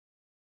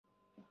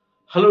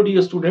Hello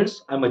dear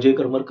students, I am Ajay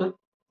Karmarkar.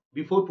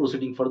 Before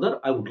proceeding further,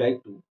 I would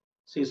like to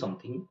say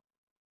something.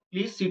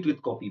 Please sit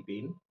with copy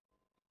pen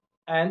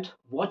and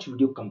watch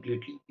video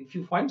completely. If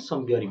you find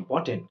somewhere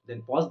important,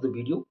 then pause the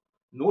video,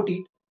 note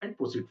it and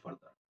proceed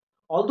further.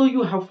 Although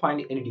you have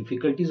find any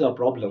difficulties or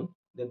problem,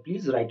 then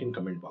please write in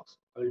comment box.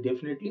 I will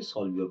definitely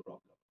solve your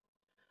problem.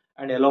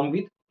 And along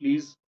with,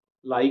 please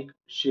like,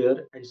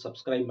 share and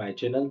subscribe my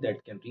channel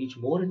that can reach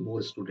more and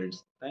more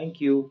students. Thank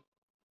you.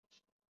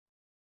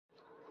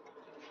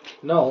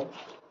 Now,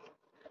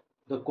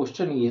 the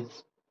question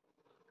is,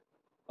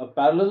 a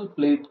parallel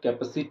plate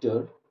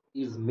capacitor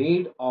is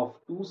made of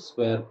two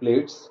square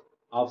plates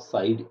of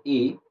side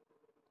A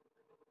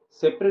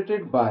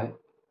separated by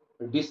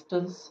a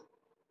distance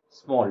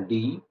small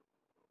d,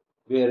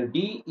 where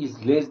d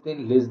is less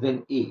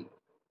than A.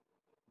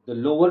 The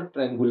lower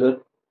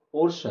triangular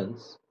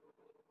portions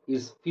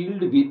is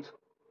filled with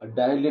a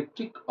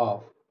dielectric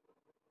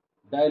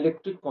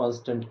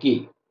constant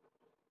K.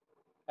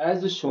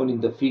 As shown in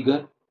the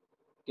figure,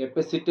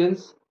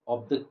 capacitance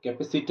of the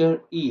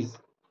capacitor is,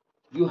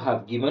 you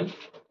have given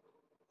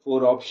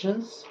four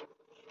options.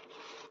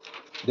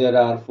 There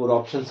are four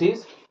options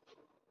is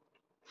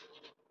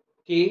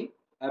K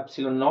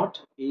epsilon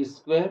naught A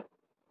square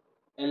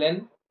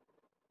ln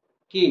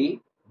K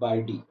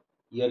by D.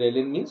 Here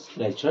ln means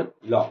natural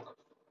log.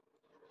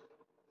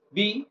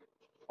 B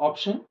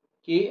option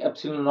K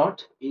epsilon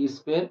naught A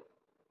square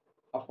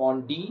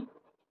upon D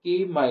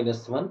K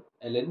minus 1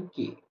 ln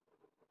K.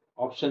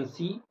 Option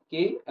C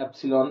K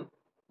epsilon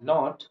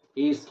naught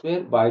A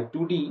square by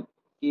 2D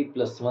K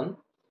plus 1.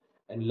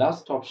 And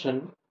last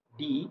option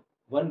D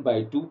 1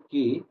 by 2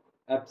 K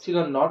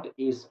epsilon naught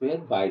A square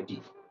by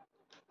D.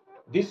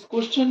 This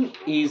question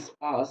is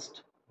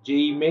asked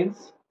JEE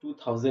Mains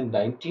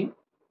 2019.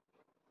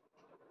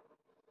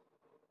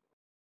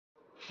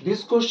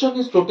 This question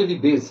is totally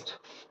based,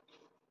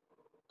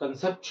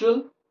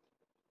 conceptual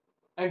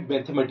and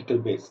mathematical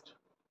based.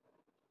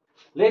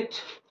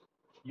 Let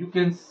you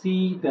can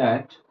see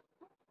that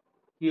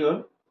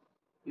here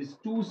is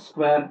two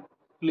square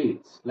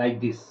plates like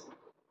this.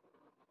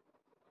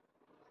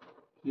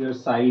 Here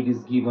side is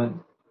given,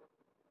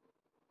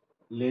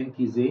 length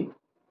is A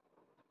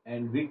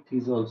and width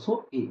is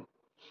also A.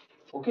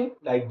 Okay,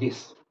 like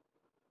this.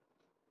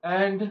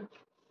 And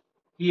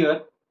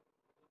here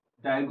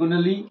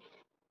diagonally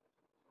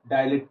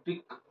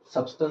dielectric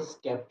substance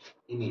kept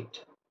in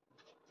it.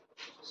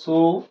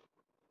 So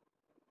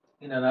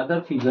in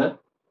another figure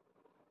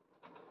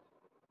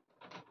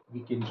we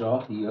can draw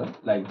here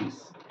like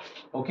this.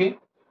 Okay,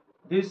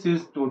 this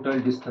is total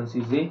distance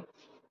is A,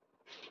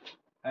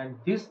 and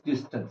this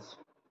distance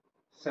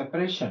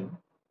separation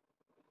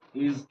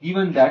is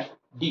given that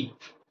D.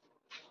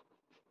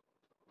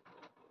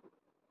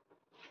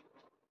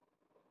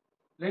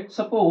 Let's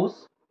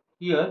suppose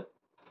here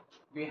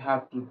we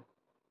have to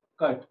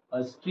cut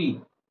a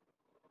strip.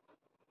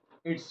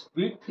 Its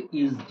width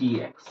is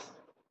dx.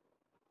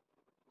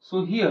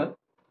 So here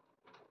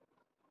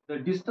the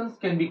distance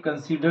can be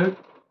considered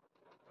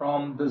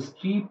from the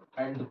strip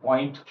and the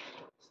point,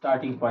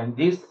 starting point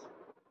this,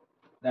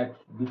 that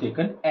be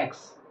taken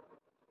x,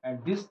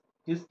 and this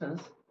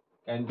distance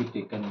can be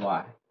taken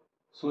y.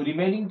 So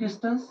remaining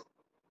distance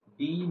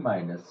d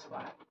minus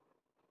y.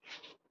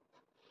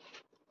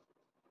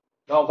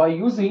 Now by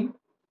using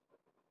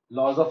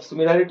laws of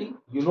similarity,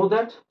 you know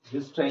that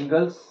these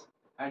triangles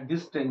and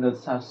these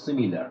triangles are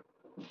similar.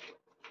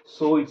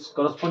 So its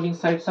corresponding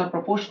sides are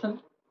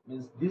proportional,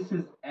 means this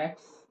is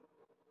x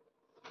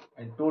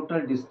and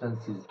total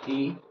distance is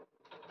a,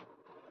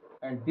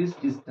 and this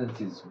distance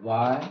is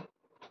y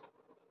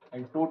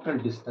and total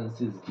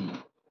distance is d.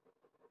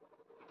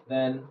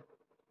 Then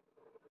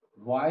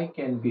y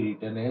can be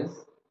written as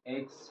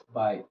x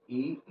by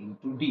a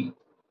into d.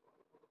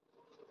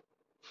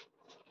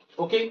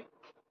 Okay.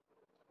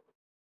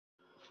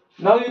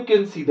 Now you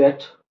can see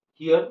that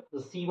here the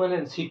C1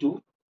 and C2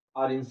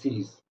 are in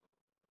series,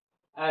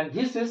 and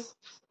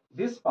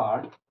this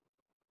part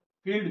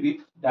filled with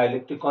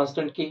dielectric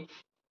constant K.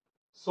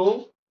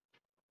 So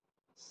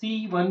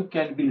C1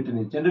 can be written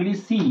as, generally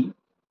C,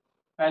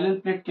 parallel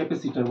plate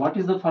capacitor. What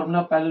is the formula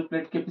of parallel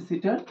plate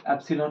capacitor?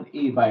 Epsilon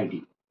A by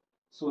D.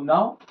 So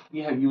now we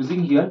have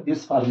using here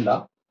this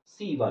formula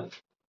C1.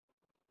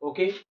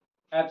 Okay,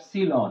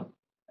 epsilon.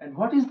 And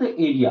what is the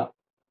area?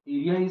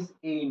 Area is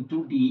A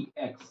into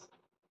dx.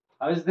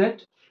 How is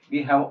that?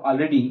 We have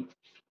already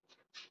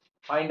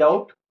find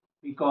out,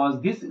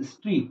 because this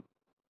strip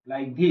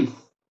like this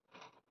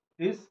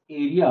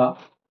area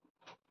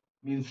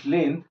means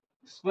length,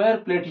 square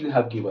plate you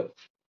have given.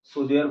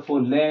 So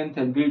therefore length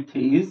and width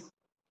is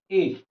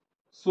A.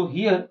 So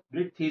here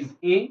width is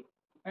A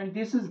and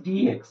this is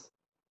dx.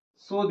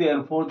 So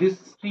therefore this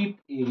strip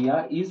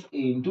area is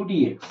A into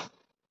dx.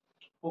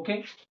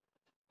 Okay.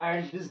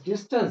 And this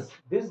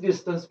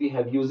distance we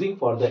have using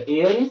for the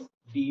air is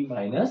d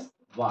minus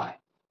y.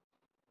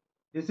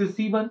 This is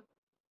C1.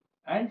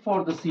 And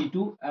for the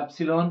C2,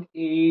 epsilon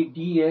A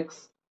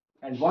dx.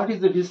 And what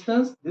is the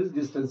distance? This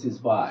distance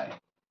is y.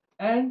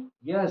 And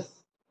yes,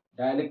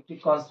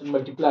 dielectric constant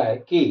multiplier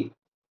K.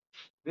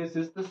 This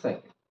is the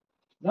second.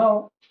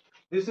 Now,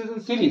 this is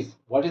in series.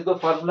 What is the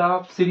formula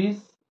of series?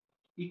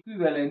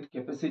 Equivalent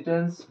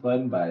capacitance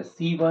 1 by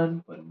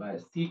C1, 1 by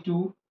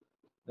C2,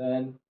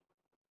 then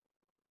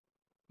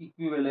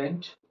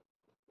equivalent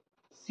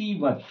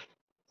C1.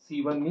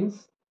 C1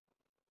 means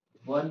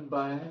 1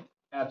 by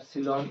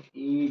epsilon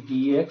A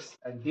dx,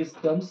 and this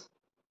comes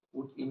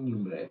put in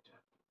numerator.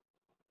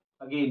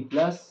 Again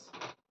plus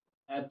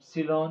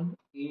epsilon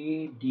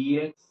A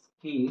dx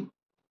k,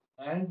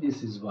 and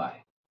this is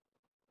y.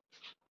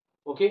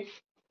 Okay.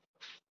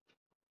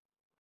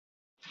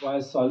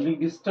 While solving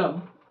this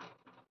term,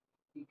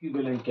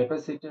 equivalent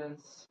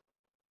capacitance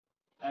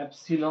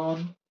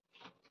epsilon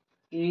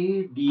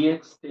A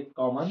dx take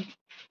common,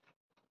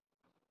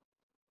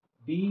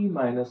 b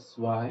minus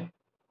y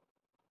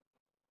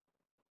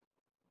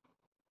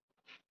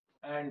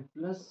and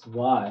plus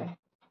y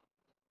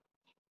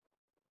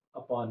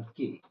upon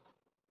k.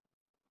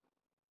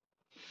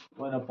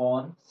 1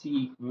 upon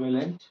c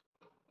equivalent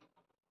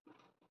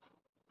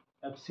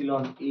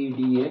epsilon A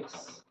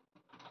dx.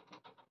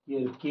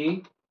 Here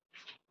k,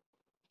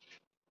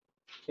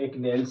 take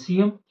an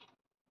LCM,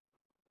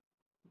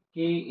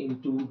 k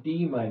into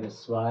d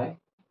minus y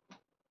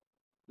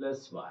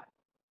plus y.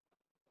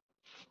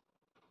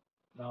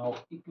 Now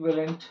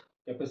equivalent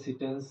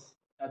capacitance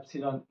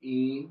epsilon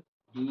A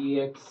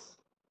dx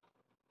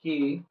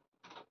k,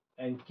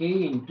 and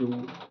k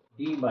into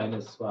d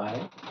minus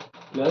y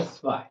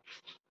plus y.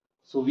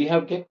 So we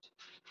have get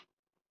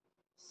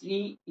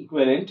C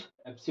equivalent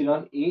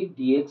epsilon A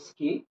dx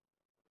k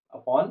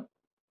upon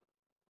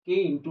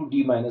k into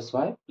d minus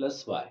y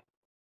plus y.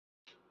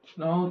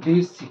 Now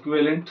this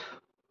equivalent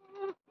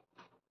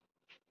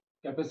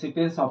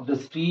capacitance of the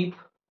strip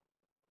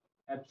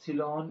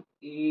epsilon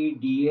A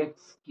dx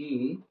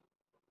k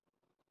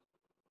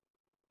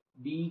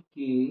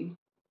dk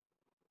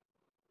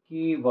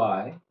ky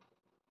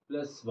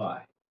plus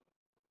y.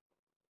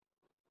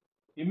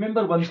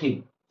 Remember one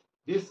thing,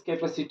 this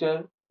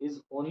capacitor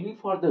is only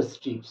for the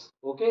strips.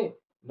 Okay,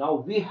 now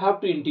we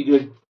have to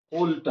integrate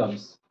whole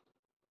terms.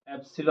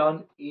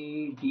 Epsilon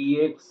A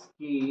dx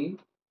k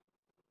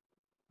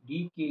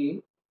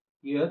dk,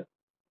 here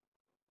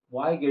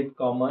y get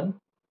common,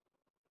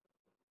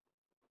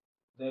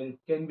 then it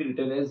can be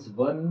written as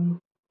 1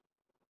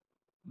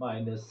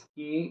 minus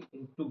k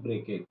into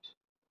bracket.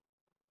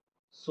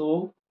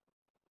 So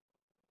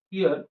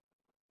here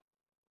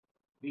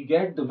we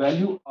get the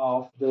value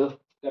of the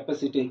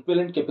capacity,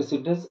 equivalent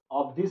capacitance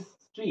of this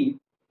strip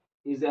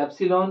is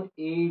epsilon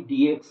A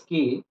dx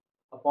k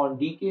upon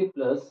dk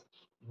plus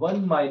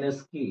 1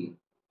 minus k,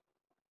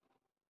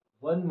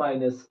 1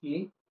 minus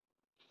k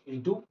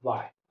into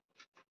y.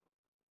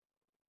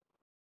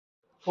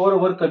 For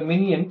our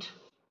convenient,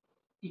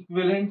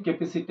 equivalent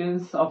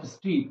capacitance of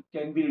strip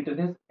can be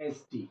written as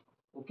ST.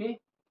 Okay,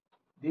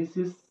 this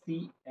is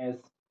CS,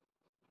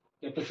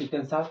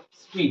 capacitance of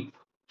strip.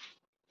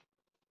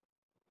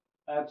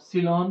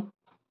 Epsilon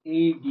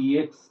A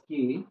dx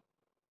k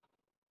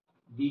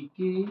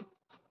dk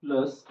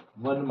plus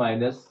 1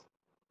 minus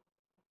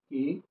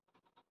k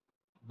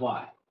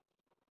y.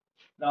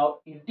 Now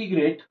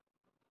integrate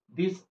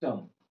this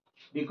term,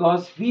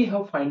 because we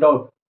have find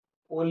out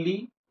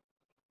only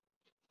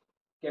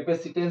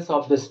capacitance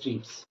of the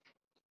strips.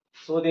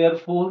 So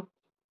therefore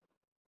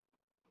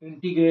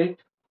integrate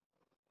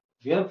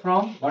where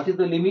from, what is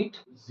the limit?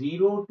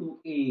 0 to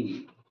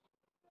a,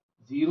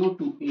 0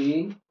 to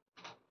a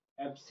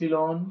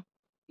epsilon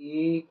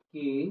a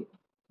k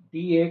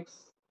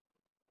dx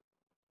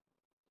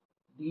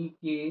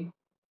dk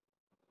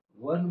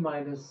 1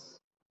 minus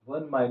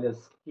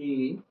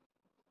k,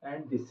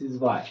 and this is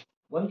y.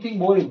 One thing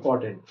more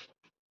important,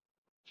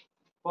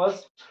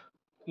 first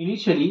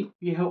initially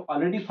we have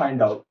already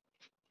find out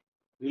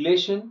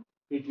relation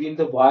between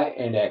the y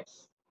and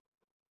x.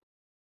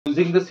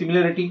 Using the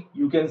similarity,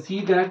 you can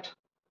see that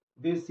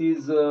this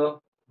is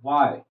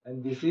y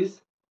and this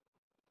is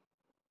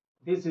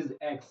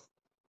x,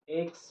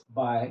 x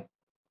by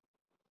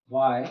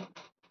y,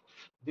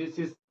 this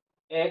is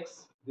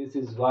x, this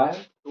is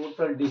y,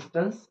 total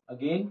distance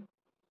again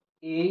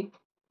a,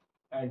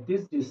 and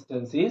this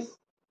distance is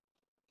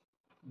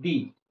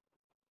d.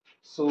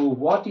 So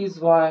what is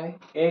y?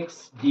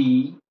 X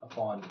d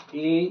upon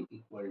a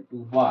equal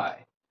to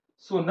y.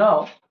 So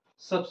now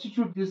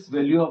substitute this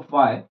value of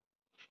y,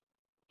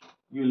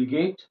 you will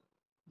get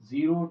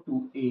 0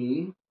 to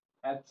a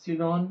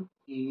epsilon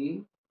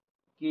a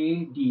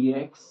k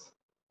dx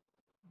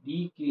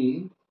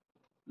dk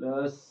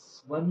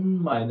plus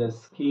 1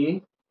 minus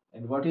k,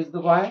 and what is the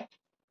y?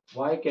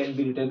 Y can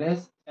be written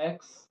as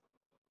x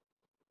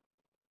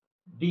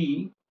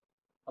d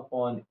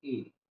upon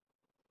a.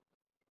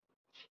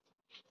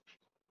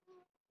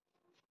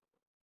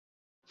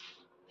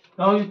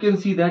 Now you can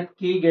see that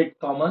k get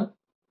common,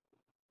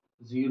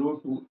 0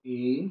 to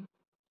a,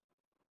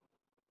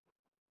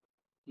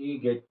 k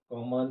get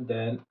common,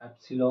 then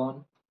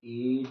epsilon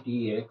a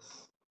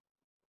dx,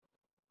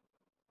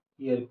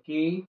 here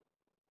k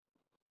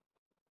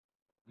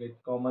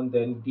get common,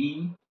 then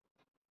d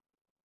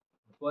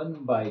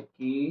 1 by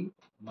k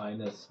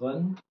minus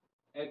 1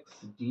 x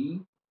d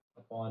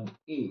upon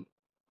a.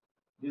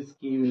 This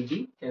k will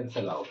be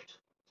cancelled out.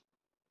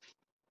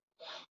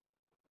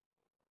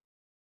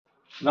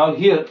 Now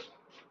here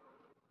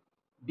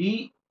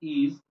d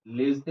is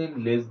less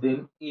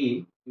than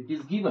a, it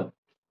is given.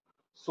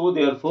 So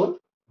therefore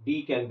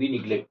d can be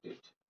neglected.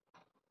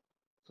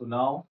 So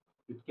now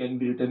it can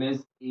be written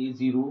as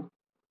a0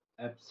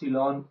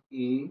 epsilon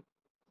a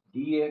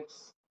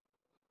dx,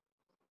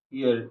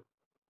 here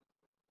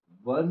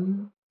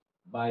 1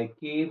 by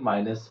k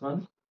minus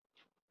 1.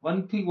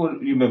 One thing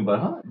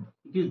remember,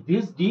 it is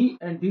this d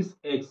and this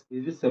x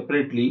is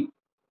separately.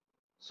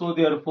 So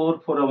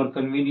therefore, for our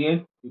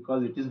convenience,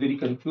 because it is very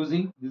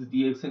confusing, this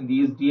dx and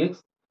this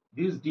dx,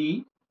 this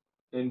d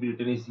can be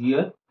written as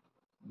here.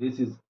 This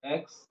is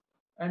x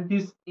and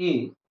this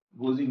a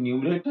goes in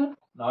numerator.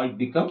 Now it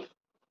becomes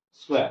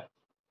square.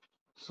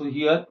 So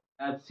here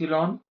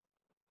epsilon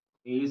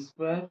a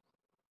square.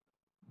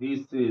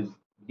 This is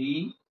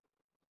d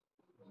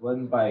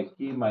 1 by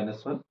k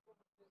minus 1.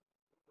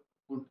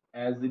 Put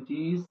as it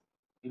is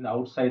in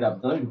outside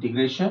of the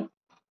integration,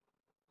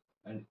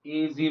 and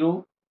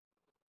a0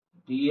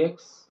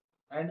 dx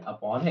and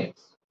upon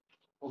x.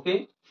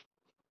 Okay.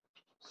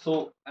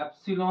 So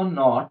epsilon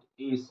naught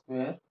a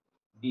square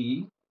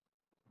d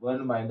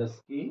 1 minus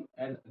k,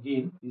 and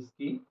again this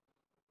k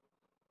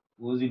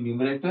goes in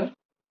numerator.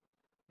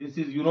 This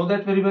is, you know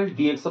that very well,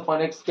 dx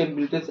upon x can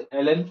be written as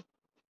ln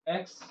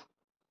x.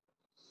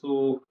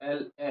 So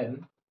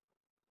ln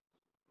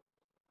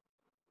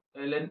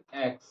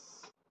x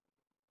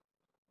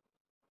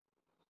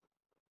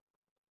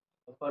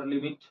upper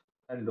limit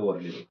and lower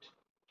limit.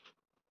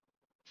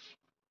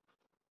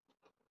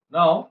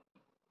 Now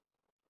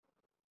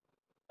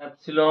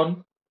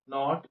epsilon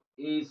naught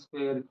a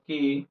square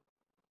k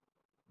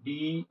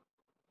d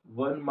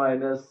 1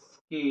 minus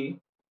k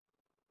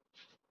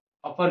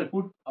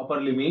upper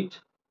limit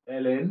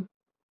ln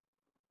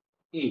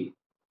a,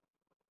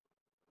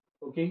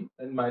 okay,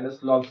 and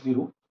minus log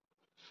 0.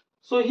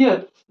 So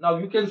here now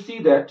you can see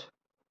that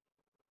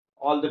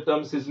all the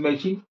terms is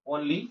matching.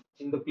 Only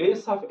in the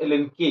place of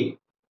ln k,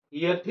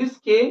 here this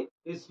k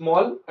is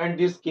small and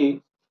this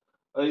k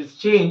is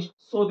changed.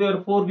 So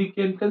therefore we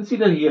can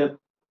consider here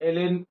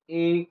ln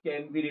a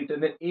can be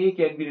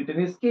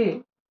written as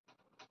k.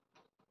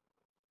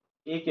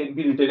 A can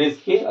be written as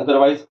k.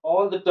 Otherwise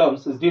all the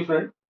terms is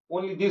different.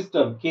 Only this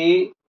term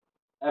k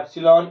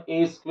epsilon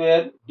a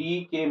square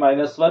d k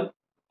minus 1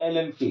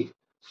 ln k.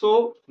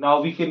 So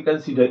now we can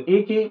consider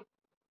ak.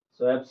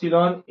 So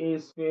epsilon a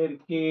square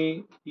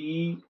k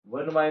d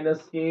 1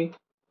 minus k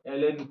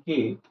ln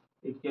k,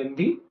 it can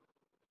be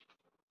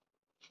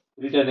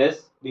written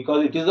as,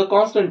 because it is a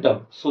constant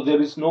term, so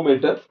there is no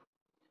matter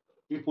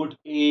we put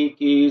a,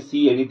 k,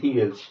 c, anything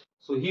else.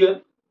 So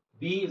here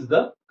b is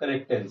the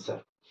correct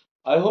answer.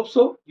 I hope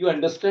so you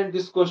understand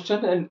this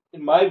question, and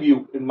in my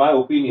view, in my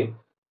opinion,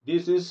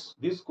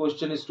 this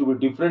question is to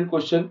be different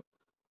question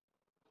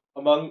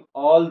among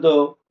all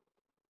the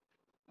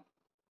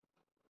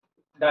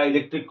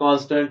dielectric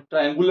constant,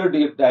 triangular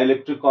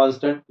dielectric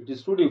constant. It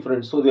is too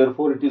different, so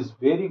therefore it is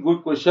very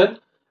good question,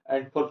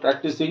 and for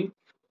practicing.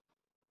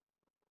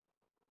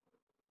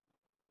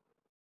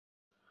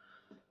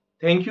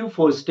 Thank you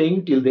for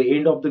staying till the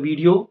end of the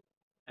video,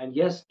 and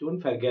yes,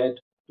 don't forget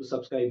to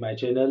subscribe my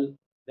channel,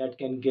 that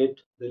can get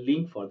the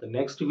link for the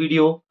next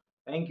video.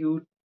 Thank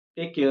you,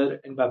 take care,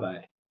 and bye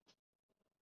bye.